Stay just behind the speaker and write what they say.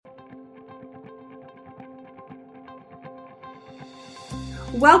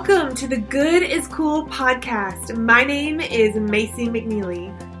Welcome to the Good is Cool podcast. My name is Macy McNeely.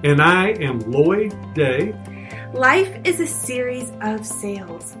 And I am Lloyd Day. Life is a series of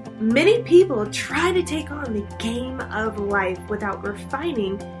sales. Many people try to take on the game of life without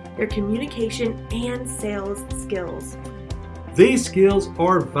refining their communication and sales skills. These skills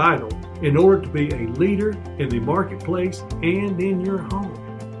are vital in order to be a leader in the marketplace and in your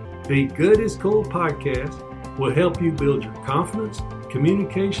home. The Good is Cool podcast will help you build your confidence,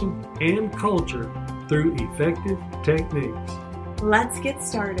 communication, and culture through effective techniques. Let's get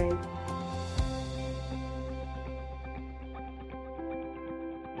started.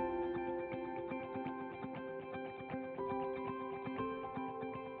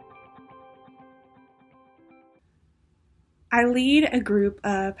 I lead a group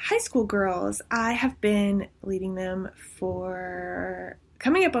of high school girls. I have been leading them for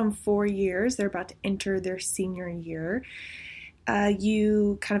coming up on 4 years. They're about to enter their senior year.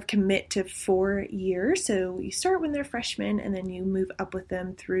 You kind of commit to 4 years. So you start when they're freshmen and then you move up with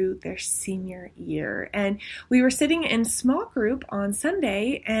them through their senior year. And we were sitting in small group on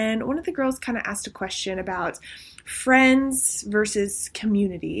Sunday and one of the girls kind of asked a question about friends versus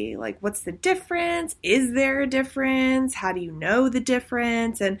community. Like, what's the difference? Is there a difference? How do you know the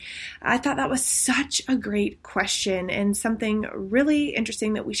difference? And I thought that was such a great question and something really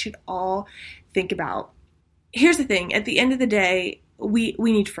interesting that we should all think about. Here's the thing. At the end of the day, we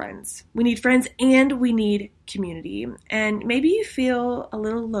need friends. We need friends and we need community. And maybe you feel a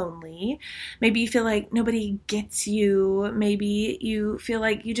little lonely. Maybe you feel like nobody gets you. Maybe you feel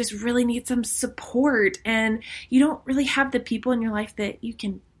like you just really need some support and you don't really have the people in your life that you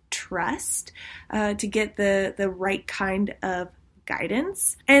can trust to get the right kind of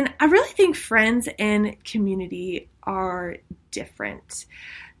guidance. And I really think friends and community are different.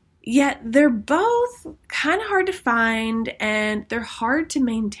 Yet they're both kind of hard to find and they're hard to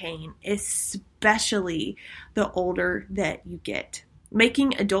maintain, especially the older that you get.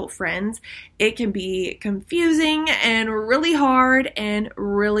 Making adult friends, it can be confusing and really hard and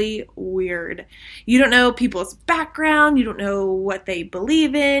really weird. You don't know people's background, you don't know what they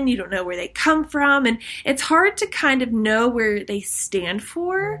believe in, you don't know where they come from, and it's hard to kind of know where they stand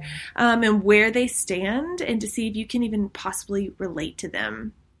for and where they stand and to see if you can even possibly relate to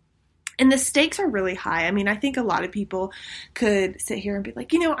them. And the stakes are really high. I mean, I think a lot of people could sit here and be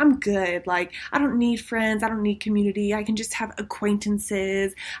like, I'm good. Like, I don't need friends. I don't need community. I can just have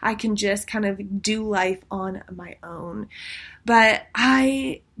acquaintances. I can just kind of do life on my own. But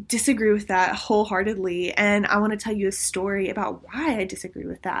I disagree with that wholeheartedly. And I want to tell you a story about why I disagree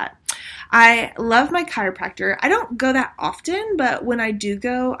with that. I love my chiropractor. I don't go that often, but when I do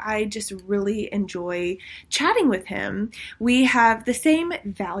go, I just really enjoy chatting with him. We have the same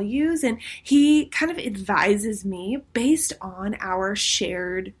values and he kind of advises me based on our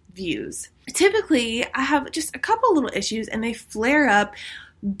shared views. Typically, I have just a couple little issues and they flare up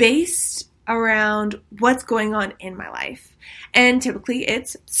based around what's going on in my life. And typically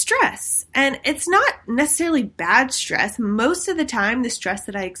it's stress. And it's not necessarily bad stress. Most of the time, the stress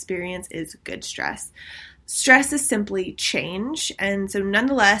that I experience is good stress. Stress is simply change. And so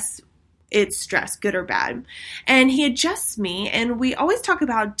nonetheless, it's stress, good or bad. And he adjusts me, and we always talk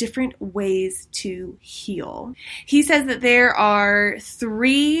about different ways to heal. He says that there are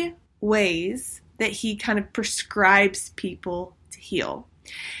 3 ways that he kind of prescribes people to heal.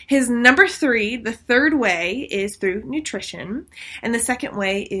 His number 3, the third way, is through nutrition, and the second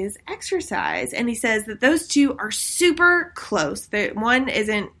way is exercise. And he says that those 2 are super close. That one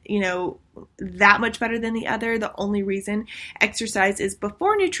isn't, that much better than the other. The only reason exercise is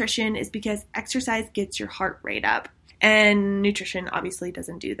before nutrition is because exercise gets your heart rate up, and nutrition obviously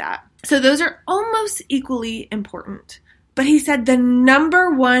doesn't do that. So those are almost equally important. But he said the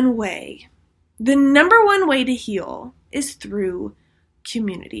number one way to heal is through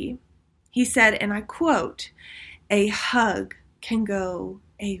community. He said, and I quote, "A hug can go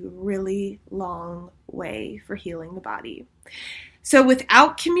a really long way for healing the body." So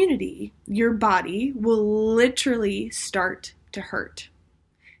without community, your body will literally start to hurt.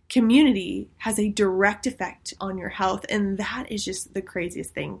 Community has a direct effect on your health, and that is just the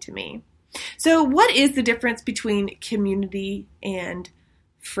craziest thing to me. So what is the difference between community and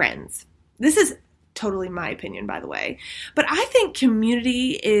friends? This is totally my opinion, by the way. But I think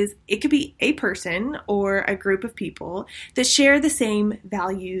community it could be a person or a group of people that share the same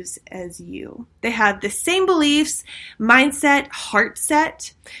values as you. They have the same beliefs, mindset, heart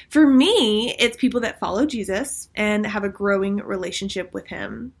set. For me, it's people that follow Jesus and have a growing relationship with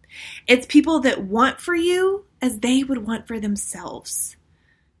him. It's people that want for you as they would want for themselves.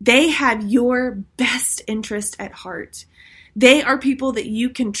 They have your best interest at heart. They are people that you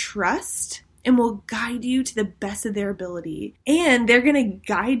can trust and will guide you to the best of their ability. And they're going to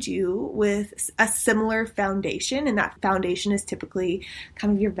guide you with a similar foundation. And that foundation is typically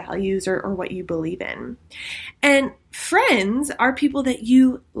kind of your values or what you believe in. And friends are people that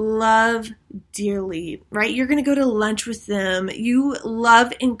you love dearly, right? You're going to go to lunch with them. You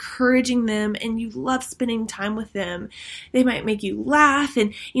love encouraging them and you love spending time with them. They might make you laugh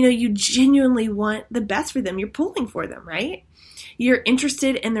and, you genuinely want the best for them. You're pulling for them, right? You're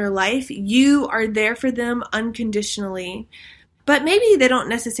interested in their life. You are there for them unconditionally. But maybe they don't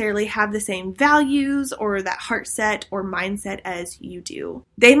necessarily have the same values or that heart set or mindset as you do.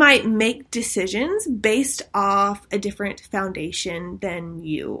 They might make decisions based off a different foundation than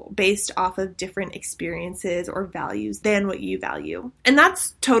you, based off of different experiences or values than what you value. And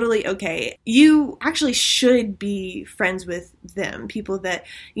that's totally okay. You actually should be friends with them, people that,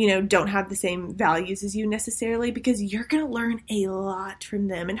 don't have the same values as you necessarily, because you're going to learn a lot from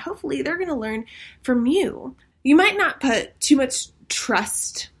them. And hopefully they're going to learn from you. You might not put too much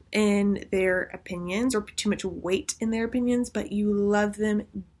trust in their opinions or too much weight in their opinions, but you love them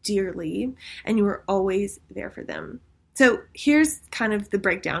dearly and you are always there for them. So here's kind of the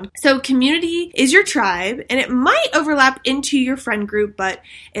breakdown. So community is your tribe, and it might overlap into your friend group, but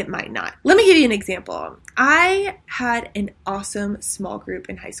it might not. Let me give you an example. I had an awesome small group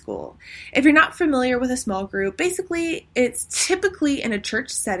in high school. If you're not familiar with a small group, basically it's typically in a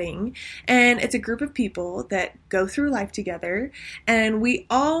church setting, and it's a group of people that go through life together, and we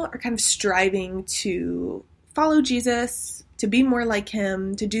all are kind of striving to follow Jesus, to be more like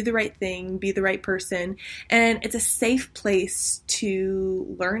him, to do the right thing, be the right person. And it's a safe place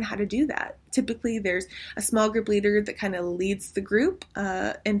to learn how to do that. Typically, there's a small group leader that kind of leads the group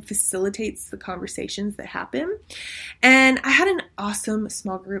and facilitates the conversations that happen. And I had an awesome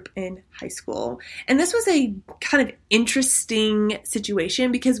small group in high school. And this was a kind of interesting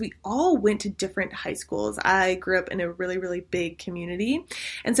situation because we all went to different high schools. I grew up in a really, really big community.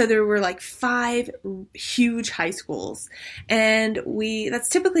 And so there were like 5 huge high schools. And that's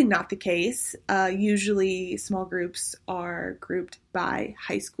typically not the case. Usually small groups are grouped by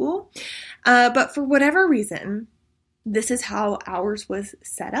high school. But for whatever reason, this is how ours was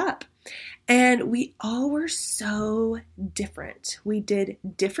set up. And we all were so different. We did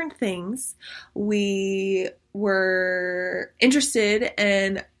different things. We were interested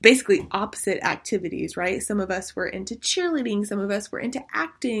in basically opposite activities, right? Some of us were into cheerleading. Some of us were into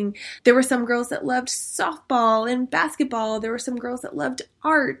acting. There were some girls that loved softball and basketball. There were some girls that loved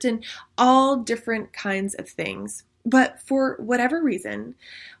art and all different kinds of things. But for whatever reason,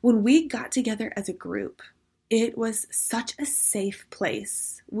 when we got together as a group, it was such a safe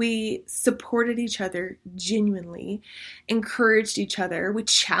place. We supported each other genuinely, encouraged each other, we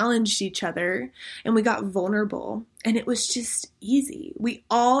challenged each other, and we got vulnerable. And it was just easy. We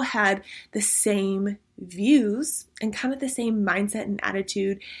all had the same views and kind of the same mindset and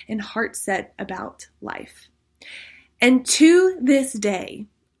attitude and heart set about life. And to this day,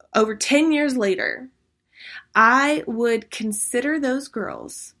 over 10 years later, I would consider those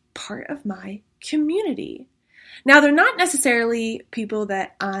girls part of my community. Now, they're not necessarily people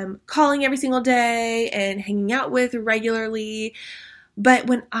that I'm calling every single day and hanging out with regularly, but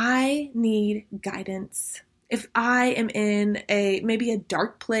when I need guidance, if I am in maybe a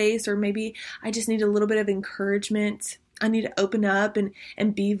dark place, or maybe I just need a little bit of encouragement, I need to open up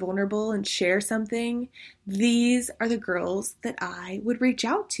and be vulnerable and share something, these are the girls that I would reach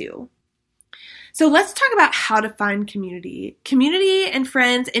out to. So let's talk about how to find community. Community and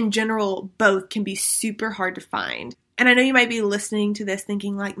friends in general both can be super hard to find. And I know you might be listening to this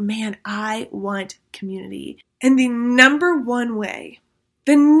thinking like, man, I want community. And the number one way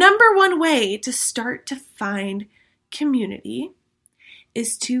to start to find community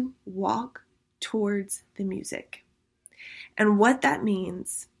is to walk towards the music. And what that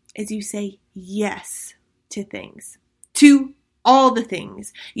means is you say yes to things, to all the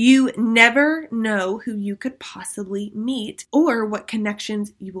things. You never know who you could possibly meet or what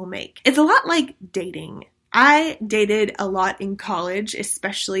connections you will make. It's a lot like dating. I dated a lot in college,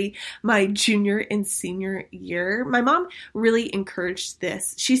 especially my junior and senior year. My mom really encouraged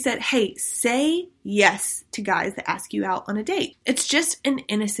this. She said, hey, say yes to guys that ask you out on a date. It's just an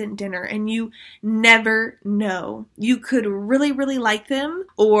innocent dinner and you never know. You could really, really like them,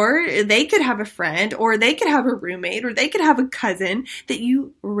 or they could have a friend, or they could have a roommate, or they could have a cousin that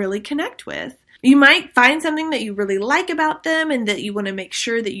you really connect with. You might find something that you really like about them and that you want to make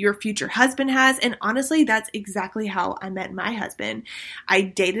sure that your future husband has. And honestly, that's exactly how I met my husband. I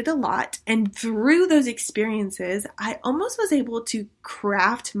dated a lot, and through those experiences, I almost was able to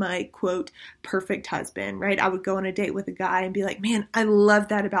craft my, quote, perfect husband, right? I would go on a date with a guy and be like, man, I love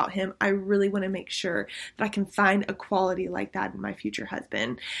that about him. I really want to make sure that I can find a quality like that in my future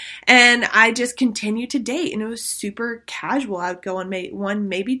husband. And I just continued to date, and it was super casual. I would go on one,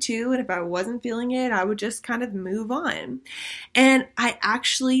 maybe two, and if I wasn't feeling it, I would just kind of move on. And I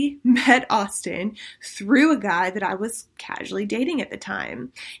actually met Austin through a guy that I was casually dating at the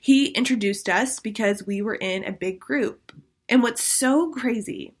time. He introduced us because we were in a big group. And what's so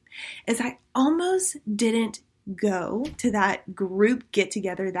crazy is I almost didn't go to that group get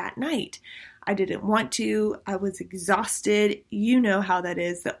together that night. I didn't want to. I was exhausted. You know how that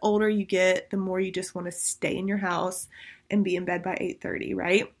is. The older you get, the more you just want to stay in your house and be in bed by 8:30,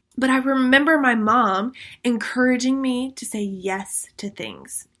 right? But I remember my mom encouraging me to say yes to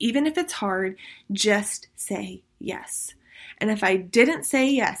things. Even if it's hard, just say yes. And if I didn't say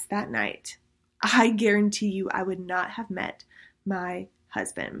yes that night, I guarantee you I would not have met my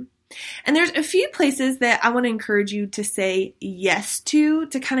husband. And there's a few places that I want to encourage you to say yes to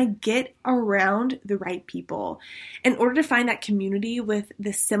kind of get around the right people. In order to find that community with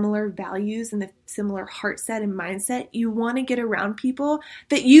the similar values and the similar heart set and mindset, you want to get around people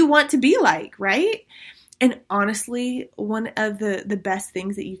that you want to be like, right? And honestly, one of the best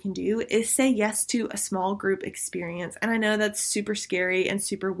things that you can do is say yes to a small group experience. And I know that's super scary and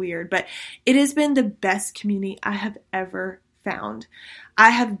super weird, but it has been the best community I have ever found.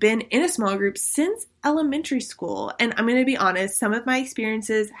 I have been in a small group since elementary school, and I'm going to be honest, some of my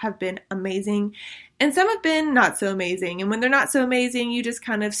experiences have been amazing and some have been not so amazing. And when they're not so amazing, you just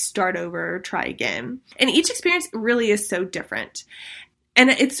kind of start over or try again. And each experience really is so different. And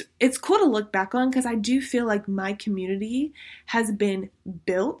it's cool to look back on because I do feel like my community has been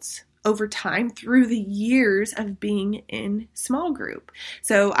built over time through the years of being in small group.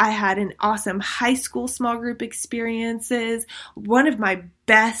 So I had an awesome high school small group experiences. One of my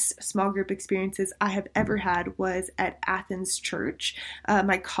best small group experiences I have ever had was at Athens Church,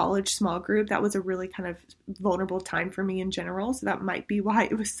 my college small group. That was a really kind of vulnerable time for me in general. So that might be why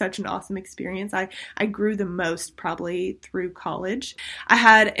it was such an awesome experience. I grew the most probably through college. I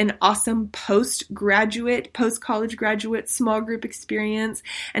had an awesome post-college graduate small group experience.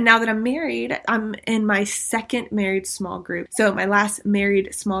 And now that I'm married, I'm in my second married small group. So my last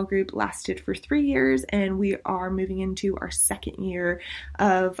married small group lasted for 3 years, and we are moving into our second year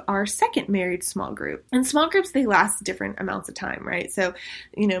of our second married small group. And small groups, they last different amounts of time, right? So,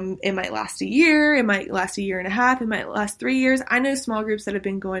 it might last a year, it might last a year and a half, it might last 3 years. I know small groups that have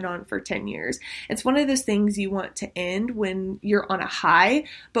been going on for 10 years. It's one of those things you want to end when you're on a high,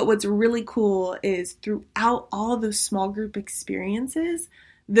 but what's really cool is throughout all of those small group experiences,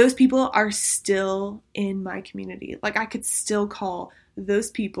 those people are still in my community. Like I could still call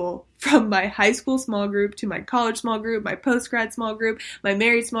those people from my high school small group to my college small group, my post-grad small group, my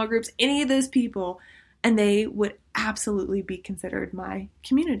married small groups, any of those people, and they would absolutely be considered my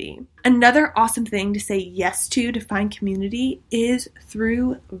community. Another awesome thing to say yes to find community is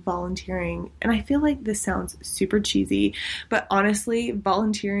through volunteering. And I feel like this sounds super cheesy, but honestly,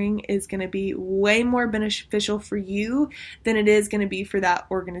 volunteering is going to be way more beneficial for you than it is going to be for that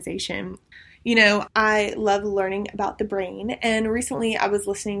organization. I love learning about the brain, and recently I was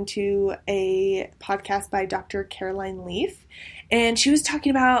listening to a podcast by Dr. Caroline Leaf, and she was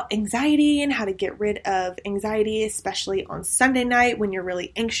talking about anxiety and how to get rid of anxiety, especially on Sunday night when you're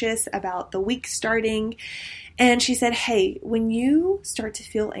really anxious about the week starting. And she said, hey, when you start to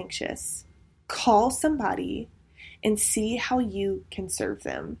feel anxious, call somebody and see how you can serve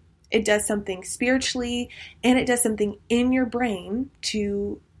them. It does something spiritually, and it does something in your brain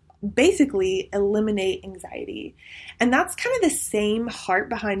to basically eliminate anxiety. And that's kind of the same heart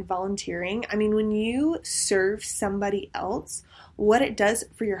behind volunteering. I mean, when you serve somebody else, what it does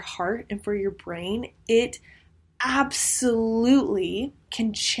for your heart and for your brain, it absolutely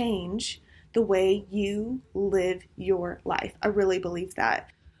can change the way you live your life. I really believe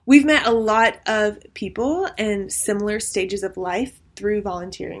that. We've met a lot of people in similar stages of life through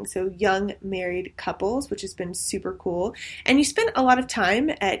volunteering. So young married couples, which has been super cool. And you spend a lot of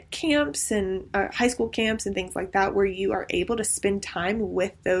time at camps and high school camps and things like that where you are able to spend time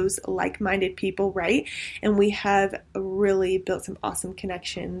with those like-minded people, right? And we have really built some awesome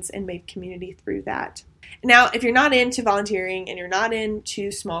connections and made community through that. Now, if you're not into volunteering and you're not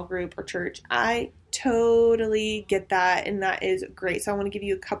into small group or church, I totally get that, and that is great. So I want to give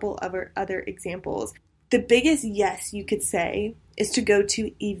you a couple of other examples. The biggest yes you could say is to go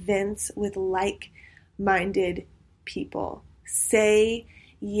to events with like-minded people. Say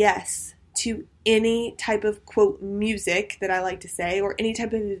yes to any type of, quote, music that I like to say, or any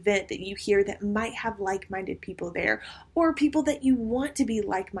type of event that you hear that might have like-minded people there. or people that you want to be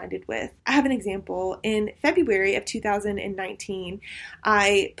like-minded with. I have an example. In February of 2019,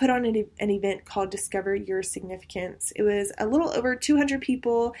 I put on an event called Discover Your Significance. It was a little over 200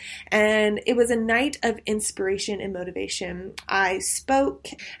 people, and it was a night of inspiration and motivation. I spoke,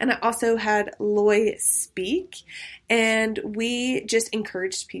 and I also had Loy speak, and we just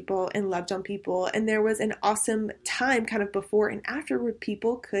encouraged people and loved on people, and there was an awesome time kind of before and after where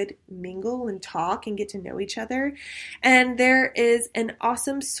people could mingle and talk and get to know each other. And there is an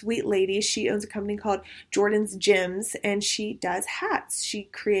awesome sweet lady. She owns a company called Jordan's Gems, and she does hats. She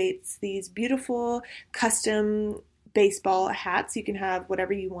creates these beautiful custom baseball hats. You can have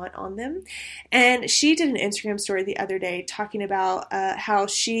whatever you want on them. And she did an Instagram story the other day talking about how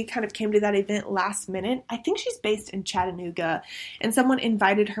she kind of came to that event last minute. I think she's based in Chattanooga, and someone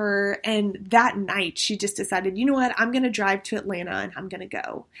invited her, and that night she just decided, you know what, I'm going to drive to Atlanta and I'm going to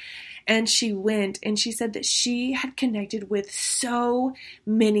go. And she went, and she said that she had connected with so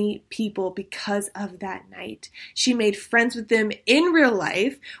many people because of that night. She made friends with them in real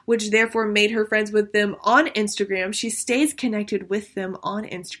life, which therefore made her friends with them on Instagram. She stays connected with them on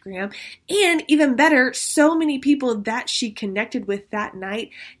Instagram. And even better, so many people that she connected with that night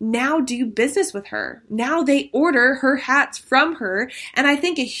now do business with her. Now they order her hats from her. And I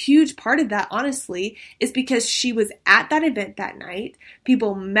think a huge part of that, honestly, is because she was at that event that night.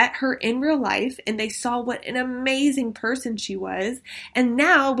 People met her in real life, and they saw what an amazing person she was. And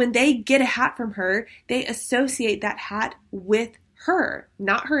now when they get a hat from her, they associate that hat with her,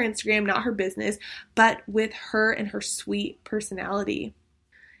 not her Instagram, not her business, but with her and her sweet personality.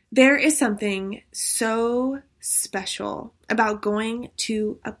 There is something so special about going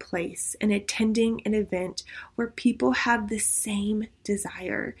to a place and attending an event where people have the same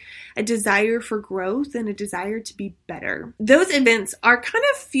desire, a desire for growth and a desire to be better. Those events are kind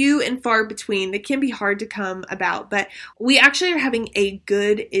of few and far between. They can be hard to come about, but we actually are having a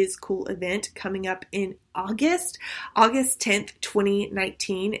Good is Cool event coming up in August 10th,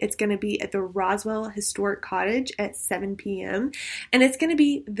 2019. It's going to be at the Roswell Historic Cottage at 7 p.m. And it's going to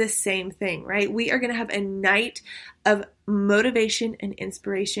be the same thing, right? We are going to have a night of motivation and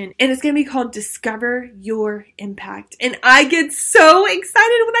inspiration, and it's going to be called Discover Your Impact. And I get so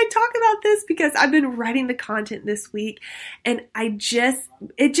excited when I talk about this because I've been writing the content this week, and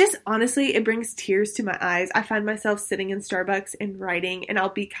it just honestly, it brings tears to my eyes. I find myself sitting in Starbucks and writing, and I'll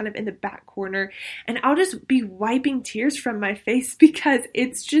be kind of in the back corner, and I'll just be wiping tears from my face because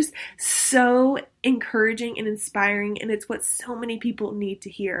it's just so encouraging and inspiring, and it's what so many people need to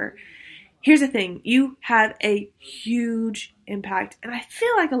hear. Here's the thing, you have a huge impact, and I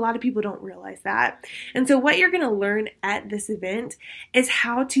feel like a lot of people don't realize that. And so what you're going to learn at this event is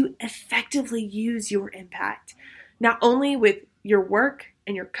how to effectively use your impact, not only with your work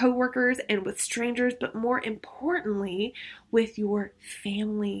and your coworkers and with strangers, but more importantly, with your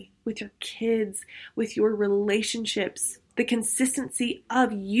family, with your kids, with your relationships, the consistency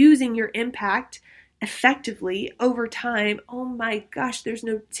of using your impact effectively over time. Oh my gosh, there's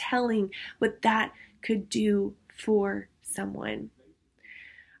no telling what that could do for someone.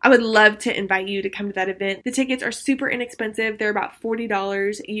 I would love to invite you to come to that event. The tickets are super inexpensive. They're about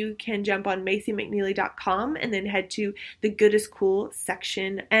 $40. You can jump on MacyMcNeely.com and then head to the Good is Cool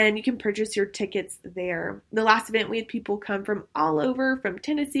section, and you can purchase your tickets there. The last event, we had people come from all over, from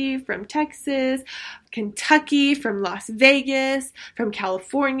Tennessee, from Texas, Kentucky, from Las Vegas, from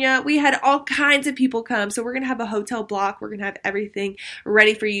California. We had all kinds of people come. So we're going to have a hotel block. We're going to have everything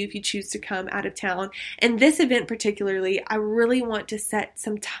ready for you if you choose to come out of town. And this event particularly, I really want to set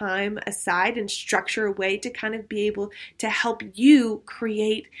some time aside and structure a way to kind of be able to help you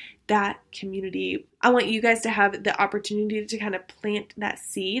create that community. I want you guys to have the opportunity to kind of plant that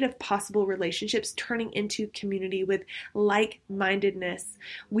seed of possible relationships turning into community with like-mindedness.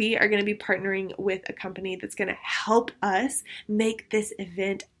 We are going to be partnering with a company that's going to help us make this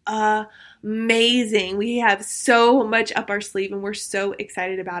event amazing. We have so much up our sleeve and we're so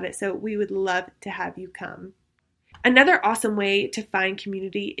excited about it. So we would love to have you come. Another awesome way to find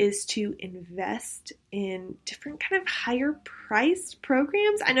community is to invest in different kind of higher priced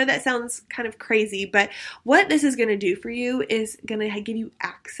programs. I know that sounds kind of crazy, but what this is going to do for you is going to give you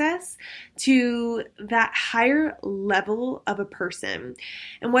access to that higher level of a person.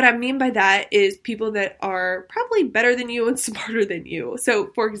 And what I mean by that is people that are probably better than you and smarter than you.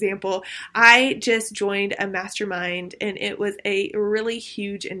 So for example, I just joined a mastermind and it was a really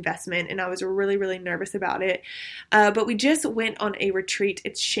huge investment and I was really, really nervous about it. But we just went on a retreat.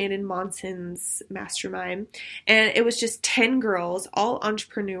 It's Shannon Monson's mastermind. And it was just 10 girls, all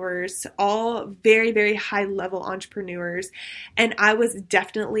entrepreneurs, all very, very high level entrepreneurs. And I was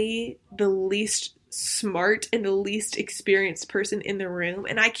definitely the least smart and the least experienced person in the room.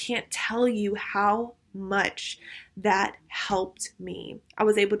 And I can't tell you how much that helped me. I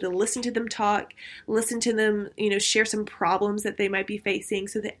was able to listen to them talk, listen to them, share some problems that they might be facing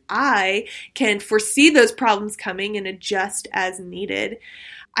so that I can foresee those problems coming and adjust as needed.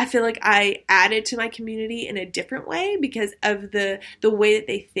 I feel like I added to my community in a different way because of the way that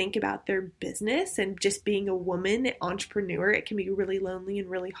they think about their business, and just being a woman entrepreneur, it can be really lonely and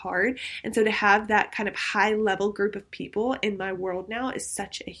really hard. And so to have that kind of high level group of people in my world now is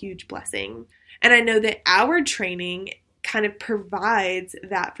such a huge blessing. And I know that our training kind of provides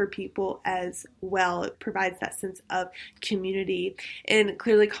that for people as well. It provides that sense of community. And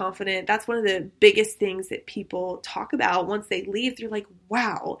Clearly Confident, that's one of the biggest things that people talk about once they leave. They're like,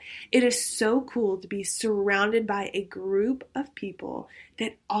 wow, it is so cool to be surrounded by a group of people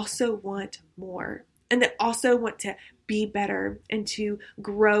that also want more and that also want to be better and to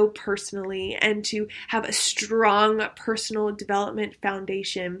grow personally and to have a strong personal development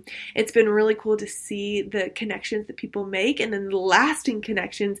foundation. It's been really cool to see the connections that people make and then the lasting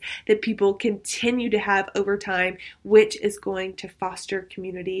connections that people continue to have over time, which is going to foster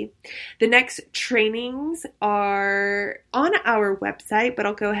community. The next trainings are on our website, but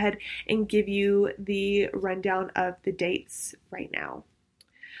I'll go ahead and give you the rundown of the dates right now.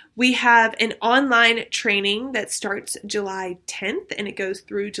 We have an online training that starts July 10th and it goes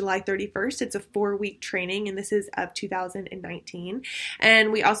through July 31st. It's a 4-week training, and this is of 2019.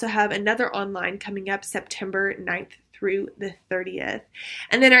 And we also have another online coming up September 9th through the 30th.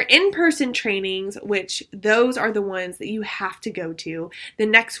 And then our in-person trainings, which those are the ones that you have to go to. The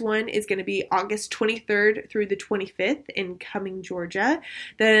next one is going to be August 23rd through the 25th in Cumming, Georgia.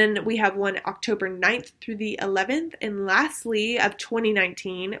 Then we have one October 9th through the 11th. And lastly, of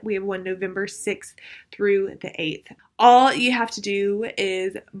 2019, we have one November 6th through the 8th. All you have to do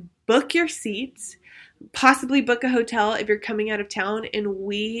is book your seats, possibly book a hotel if you're coming out of town, and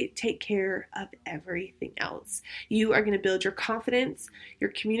we take care of everything else. You are going to build your confidence,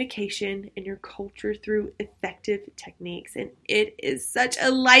 your communication, and your culture through effective techniques. And it is such a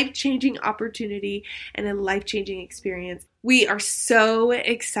life-changing opportunity and a life-changing experience. We are so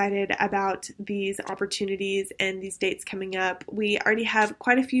excited about these opportunities and these dates coming up. We already have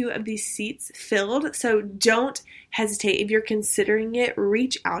quite a few of these seats filled, so don't hesitate. If you're considering it,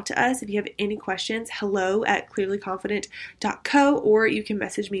 reach out to us. If you have any questions, hello@clearlyconfident.co, or you can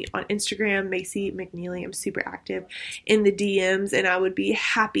message me on Instagram, Macy McNeely. I'm super active in the DMs, and I would be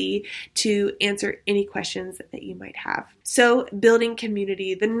happy to answer any questions that you might have. So, building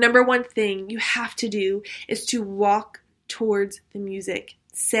community, the number one thing you have to do is to walk towards the music.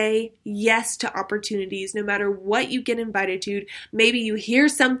 Say yes to opportunities, no matter what you get invited to. Maybe you hear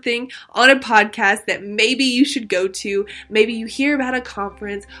something on a podcast that maybe you should go to. Maybe you hear about a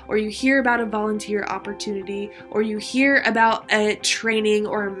conference, or you hear about a volunteer opportunity, or you hear about a training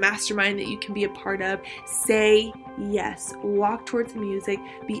or a mastermind that you can be a part of. Say yes. Walk towards the music.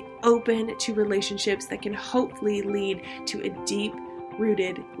 Be open to relationships that can hopefully lead to a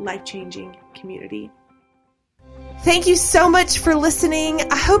deep-rooted, life-changing community. Thank you so much for listening.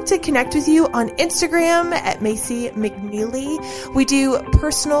 I hope to connect with you on Instagram at Macy McNeely. We do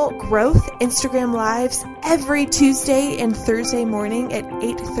personal growth Instagram lives every Tuesday and Thursday morning at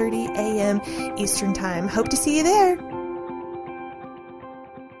 8:30 a.m. Eastern Time. Hope to see you there.